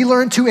so that we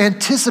learn to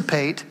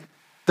anticipate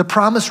the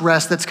promised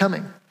rest that's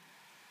coming,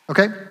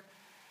 okay?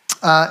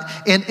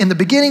 And in the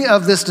beginning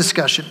of this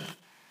discussion,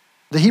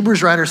 the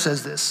Hebrews writer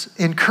says this: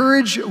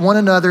 encourage one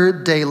another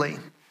daily,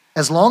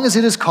 as long as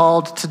it is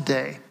called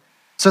today,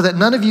 so that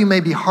none of you may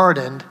be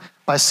hardened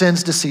by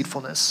sin's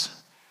deceitfulness.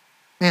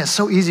 Man, it's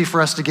so easy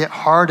for us to get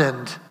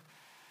hardened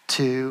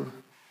to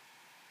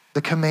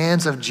the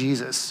commands of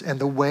Jesus and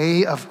the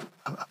way of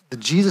the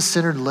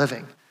Jesus-centered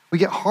living. We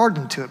get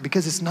hardened to it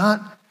because it's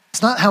not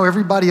how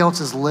everybody else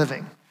is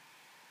living.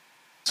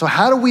 So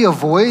how do we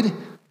avoid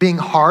being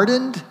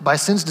hardened by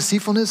sin's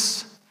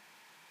deceitfulness?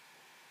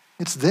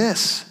 It's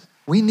this: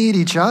 we need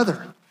each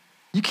other.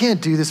 You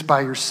can't do this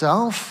by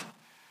yourself.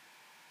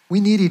 We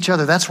need each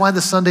other. That's why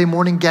the Sunday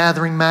morning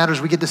gathering matters.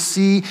 We get to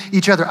see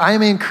each other. I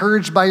am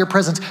encouraged by your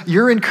presence.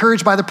 You're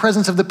encouraged by the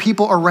presence of the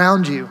people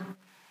around you.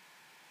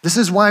 This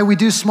is why we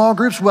do small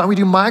groups, why we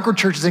do micro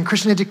churches and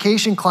Christian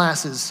education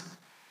classes,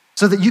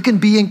 so that you can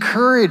be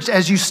encouraged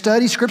as you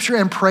study scripture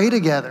and pray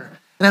together.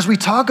 And as we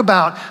talk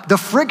about the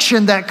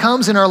friction that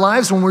comes in our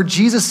lives when we're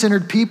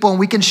Jesus-centered people, and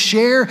we can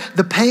share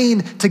the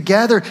pain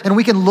together and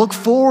we can look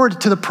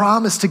forward to the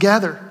promise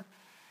together.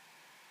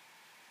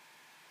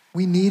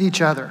 We need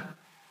each other.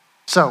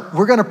 So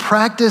we're gonna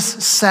practice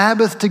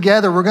Sabbath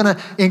together. We're gonna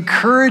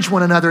encourage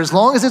one another as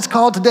long as it's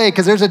called today,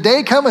 because there's a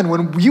day coming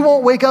when you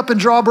won't wake up and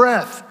draw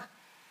breath.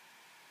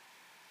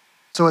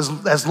 So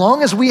as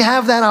long as we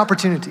have that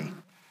opportunity,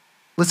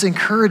 let's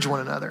encourage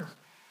one another.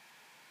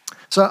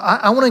 So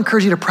I want to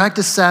encourage you to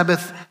practice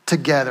Sabbath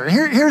together.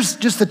 Here's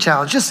just the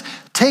challenge. Just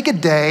take a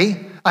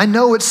day. I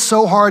know it's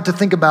so hard to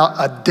think about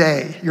a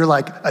day. You're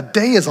like, a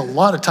day is a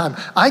lot of time.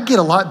 I get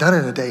a lot done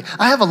in a day.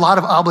 I have a lot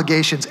of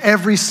obligations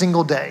every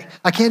single day.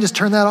 I can't just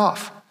turn that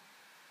off.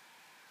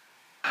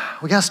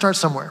 We got to start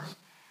somewhere.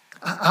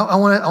 I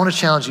want to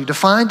challenge you to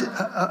find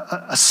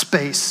a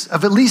space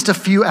of at least a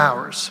few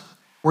hours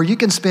where you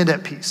can spend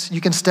at peace. You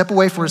can step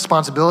away from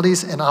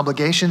responsibilities and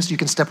obligations. You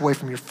can step away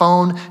from your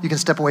phone. You can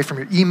step away from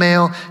your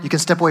email. You can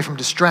step away from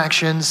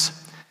distractions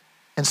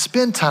and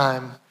spend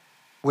time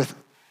with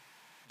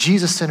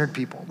Jesus-centered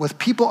people, with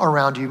people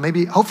around you.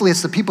 Maybe, hopefully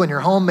it's the people in your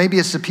home. Maybe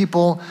it's the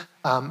people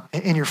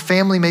in your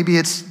family. Maybe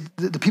it's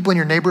the people in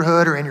your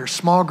neighborhood or in your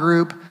small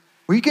group,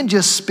 where you can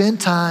just spend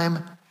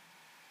time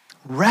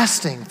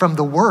resting from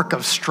the work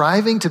of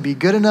striving to be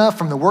good enough,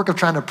 from the work of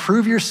trying to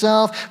prove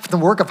yourself, from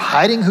the work of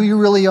hiding who you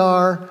really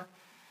are,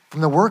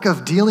 from the work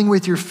of dealing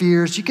with your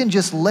fears. You can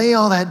just lay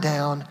all that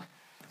down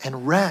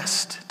and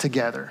rest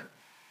together.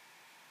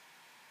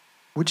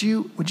 Would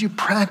you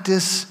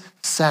practice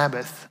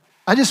Sabbath?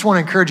 I just want to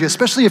encourage you,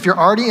 especially if you're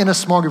already in a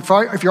small group,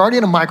 if you're already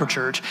in a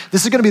microchurch,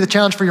 this is going to be the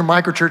challenge for your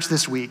microchurch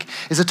this week,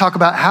 is to talk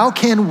about how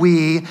can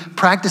we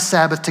practice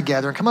Sabbath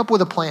together and come up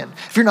with a plan.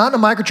 If you're not in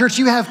a microchurch,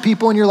 you have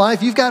people in your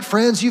life, you've got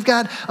friends, you've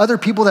got other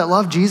people that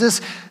love Jesus.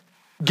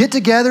 Get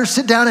together,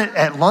 sit down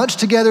at lunch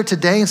together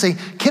today and say,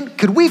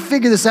 could we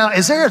figure this out?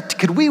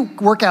 Could we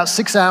work out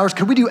 6 hours?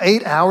 Could we do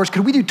 8 hours?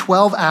 Could we do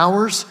 12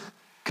 hours?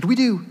 Could we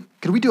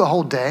do a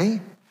whole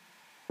day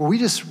where we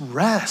just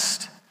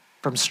rest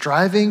from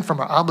striving, from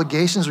our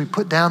obligations? We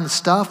put down the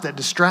stuff that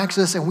distracts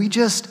us and we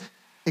just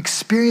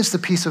experience the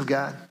peace of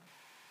God.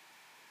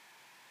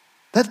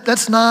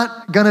 That's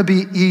not gonna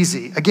be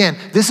easy. Again,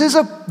 this is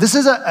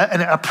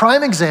a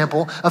prime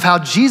example of how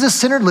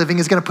Jesus-centered living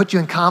is gonna put you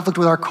in conflict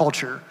with our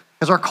culture,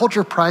 because our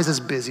culture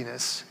prizes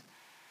busyness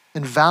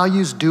and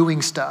values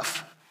doing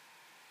stuff.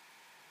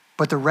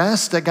 But the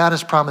rest that God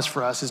has promised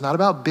for us is not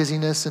about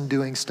busyness and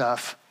doing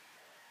stuff,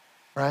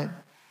 right?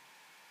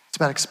 It's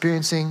about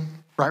experiencing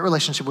right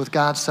relationship with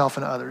God, self,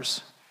 and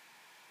others.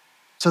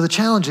 So the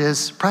challenge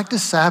is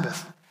practice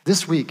Sabbath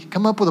this week.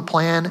 Come up with a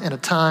plan and a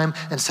time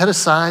and set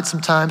aside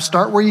some time.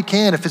 Start where you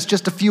can. If it's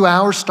just a few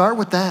hours, start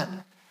with that.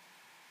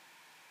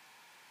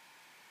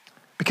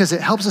 Because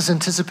it helps us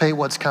anticipate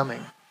what's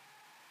coming.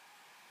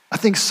 I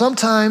think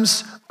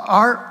sometimes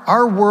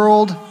our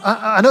world,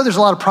 I know there's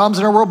a lot of problems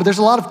in our world, but there's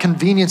a lot of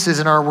conveniences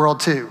in our world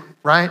too,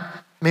 right?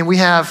 I mean, we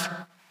have,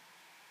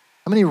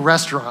 how many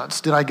restaurants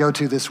did I go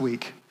to this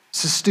week?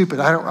 This is stupid.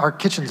 Our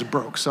kitchen's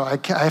broke, so I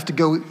have to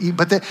go eat.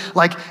 But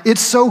it's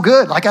so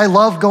good. Like, I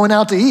love going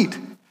out to eat.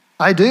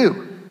 I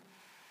do.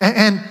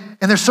 And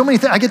there's so many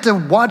things. I get to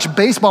watch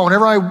baseball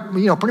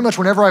pretty much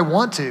whenever I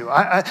want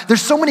to.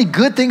 There's so many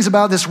good things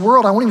about this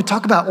world. I won't even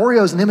talk about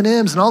Oreos and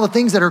M&Ms and all the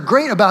things that are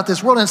great about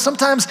this world. And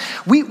sometimes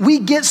we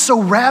get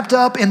so wrapped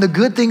up in the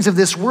good things of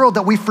this world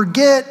that we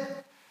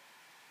forget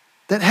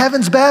that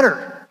heaven's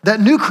better,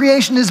 that new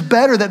creation is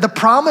better, that the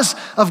promise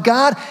of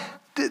God,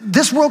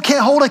 this world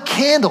can't hold a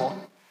candle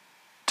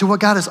to what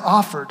God has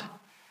offered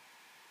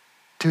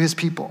to his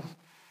people.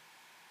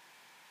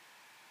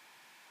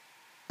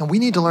 And we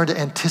need to learn to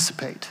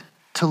anticipate,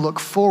 to look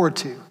forward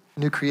to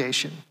new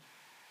creation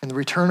and the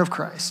return of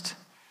Christ.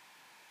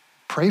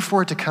 Pray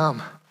for it to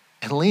come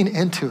and lean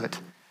into it.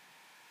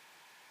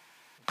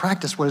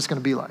 Practice what it's going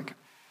to be like.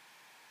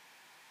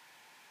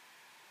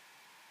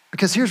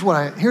 Because here's what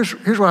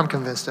I'm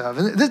convinced of.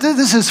 And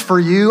this is for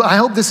you. I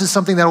hope this is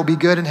something that will be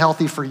good and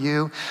healthy for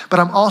you. But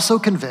I'm also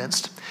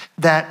convinced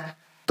that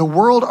the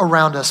world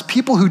around us,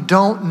 people who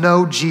don't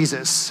know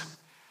Jesus,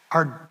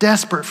 are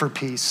desperate for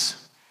peace.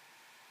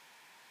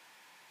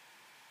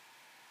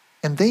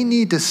 And they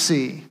need to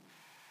see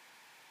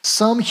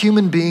some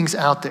human beings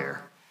out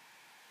there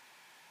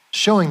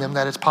showing them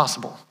that it's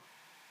possible,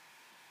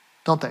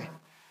 don't they?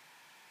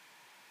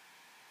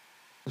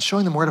 And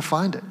showing them where to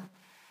find it,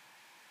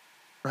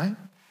 right?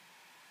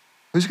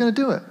 Who's going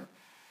to do it?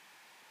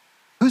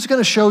 Who's going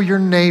to show your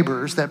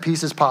neighbors that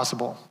peace is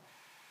possible?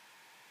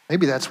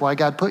 Maybe that's why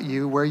God put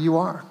you where you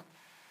are.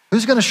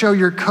 Who's going to show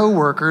your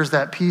coworkers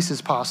that peace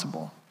is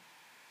possible?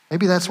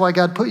 Maybe that's why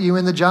God put you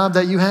in the job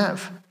that you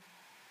have.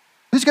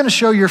 Who's going to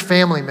show your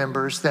family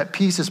members that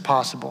peace is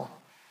possible?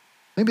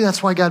 Maybe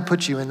that's why God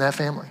put you in that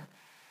family.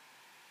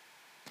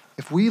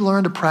 If we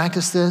learn to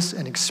practice this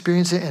and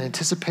experience it and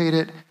anticipate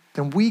it,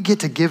 then we get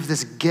to give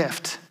this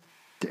gift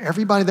to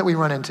everybody that we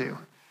run into.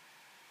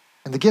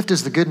 And the gift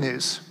is the good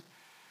news,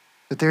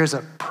 that there is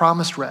a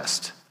promised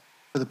rest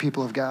for the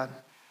people of God.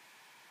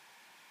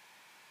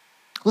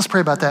 Let's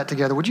pray about that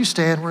together. Would you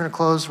stand? We're going to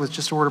close with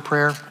just a word of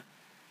prayer.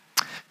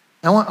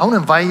 I want to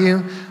invite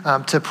you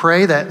to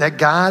pray that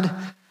God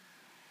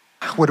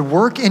would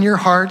work in your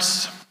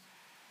hearts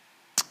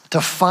to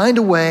find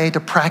a way to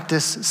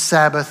practice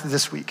Sabbath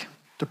this week,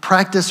 to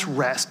practice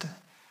rest.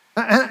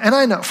 And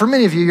I know for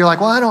many of you, you're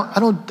like, well, I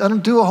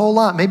don't do a whole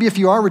lot. Maybe if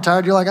you are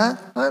retired, you're like,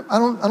 I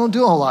don't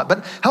do a whole lot.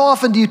 But how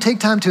often do you take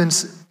time to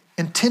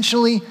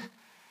intentionally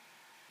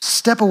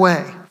step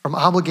away from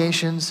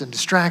obligations and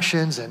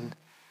distractions and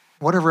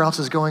whatever else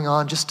is going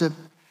on just to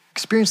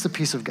experience the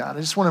peace of God? I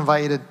just want to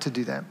invite you to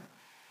do that.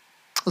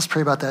 Let's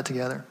pray about that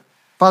together.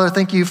 Father,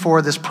 thank you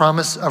for this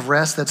promise of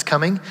rest that's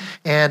coming.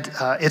 And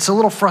it's a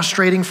little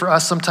frustrating for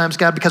us sometimes,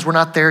 God, because we're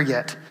not there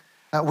yet.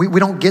 We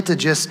don't get to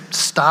just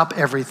stop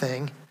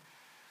everything.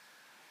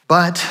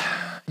 But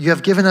you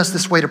have given us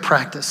this way to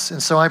practice.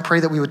 And so I pray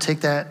that we would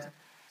take that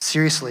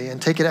seriously and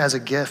take it as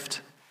a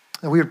gift,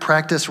 that we would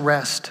practice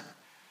rest.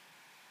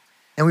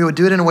 And we would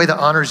do it in a way that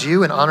honors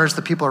you and honors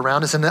the people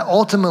around us. And that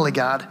ultimately,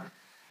 God,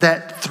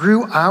 that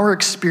through our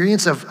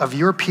experience of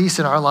your peace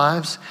in our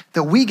lives,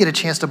 that we get a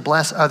chance to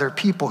bless other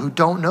people who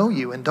don't know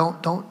you and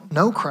don't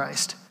know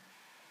Christ.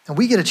 And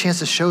we get a chance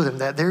to show them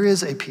that there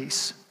is a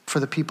peace for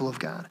the people of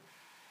God.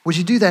 Would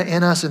you do that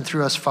in us and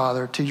through us,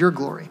 Father, to your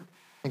glory?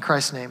 In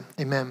Christ's name,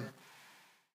 amen.